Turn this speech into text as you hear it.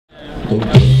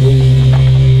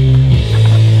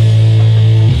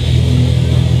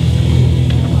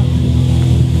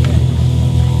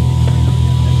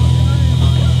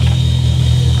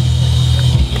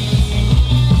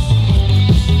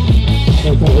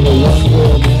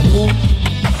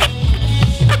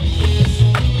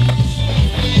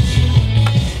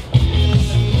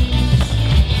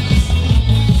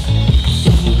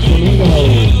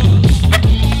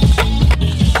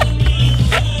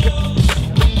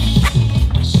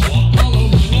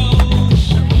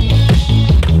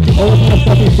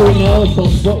Now it's on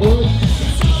footwork.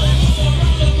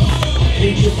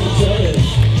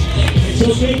 It's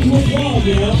okay to applaud,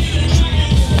 you know?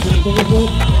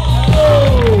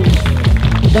 Oh!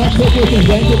 That trick was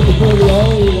invented before we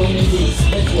all went into the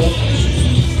next one.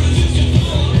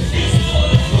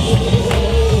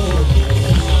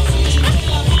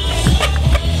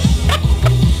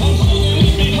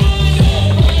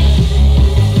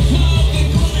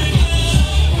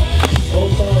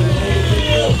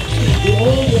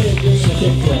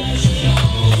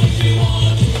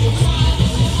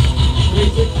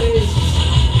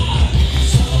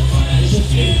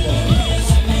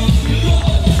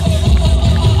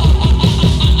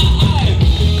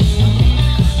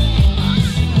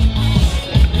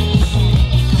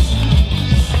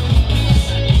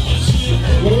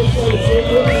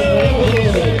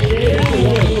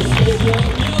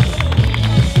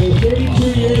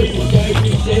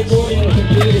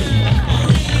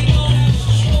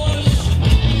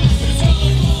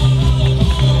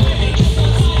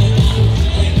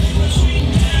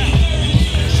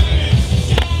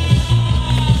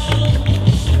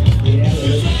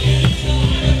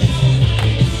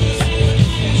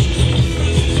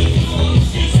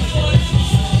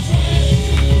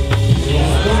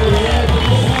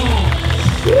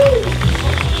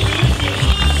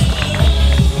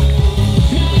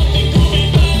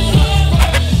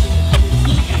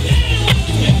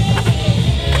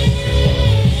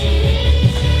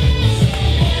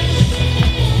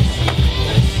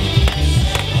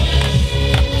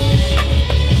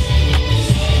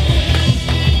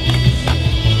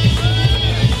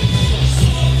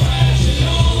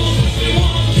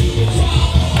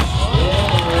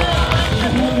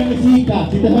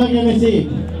 Lite högre musik.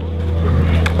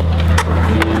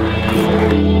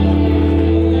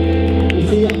 Vi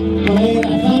ser vad det är.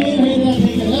 Familj höjder den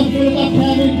tänker. Öppna ut upp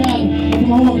här ikväll. Och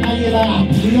kom ihåg, han gillar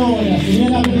att vi gör det. Så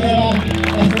gillar vi det.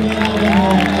 Efter min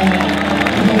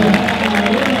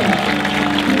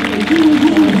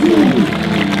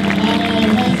Han är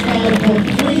mästare på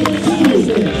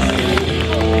freestyle.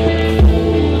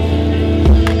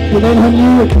 Och den har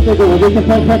njut det går. Vilken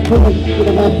perfektion i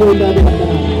de här två där.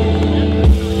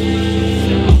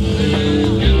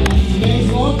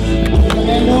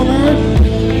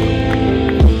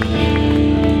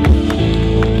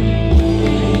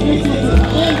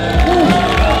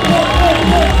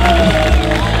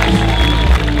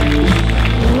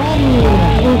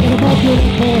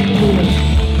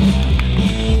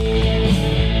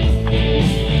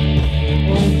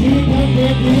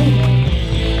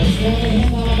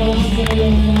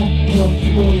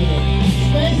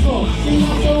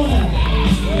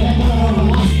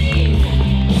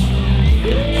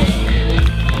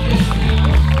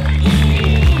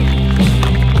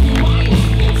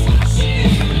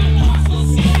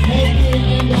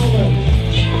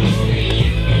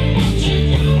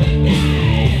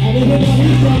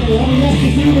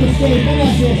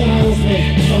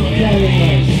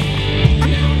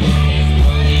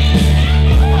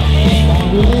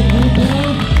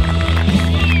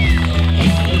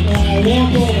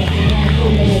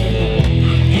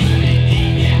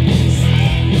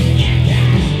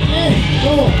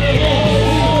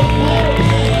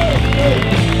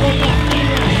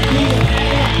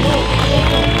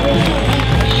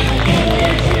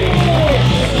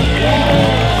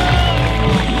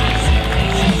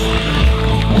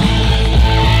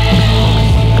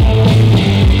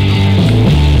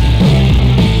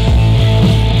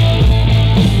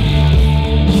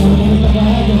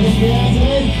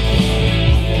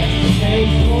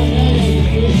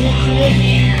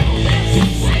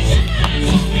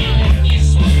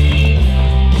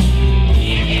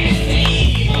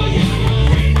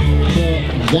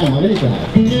 Jammar vi lite här.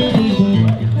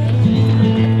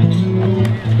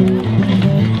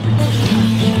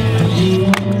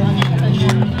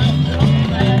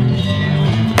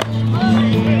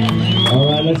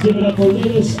 Alright, let's give it up for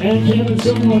Lillis and Kevin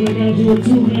Someone. They're going to do a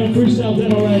two-man freestyle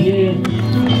demo right here.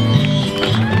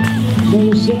 So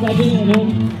let's get back in there,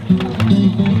 man.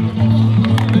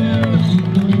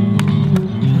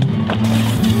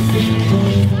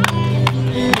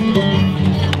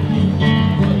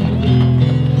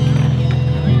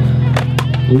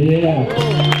 Yeah.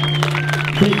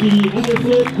 Take the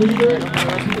underflip, revert.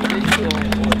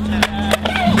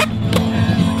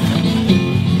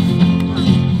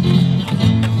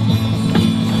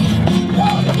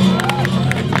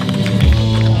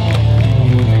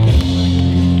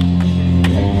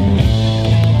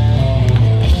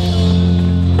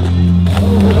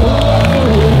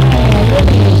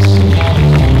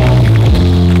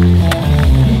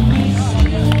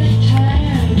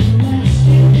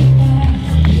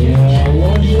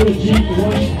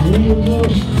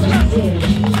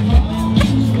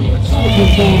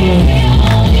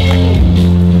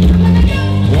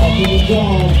 Walking the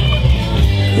dog.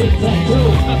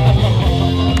 Tic-tac-toe.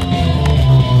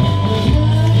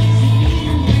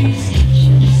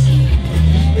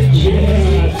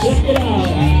 Yeah, check it out.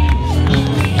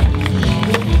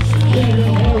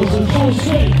 Daniel Harrison, full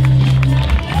strength.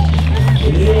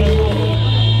 Yeah.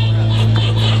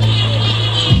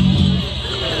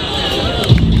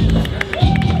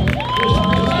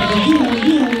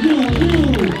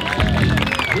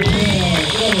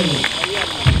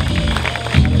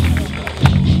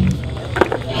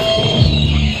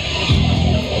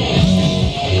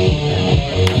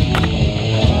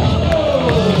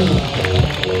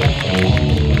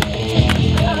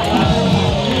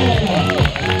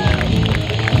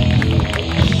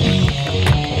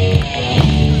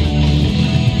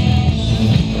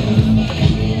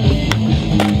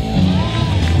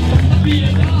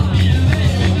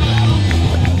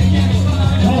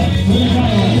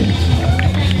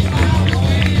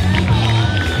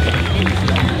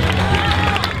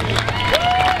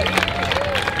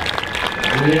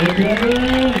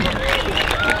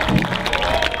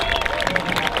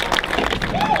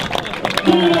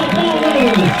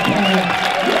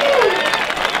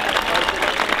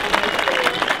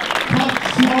 Tack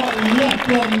så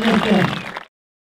jättemycket.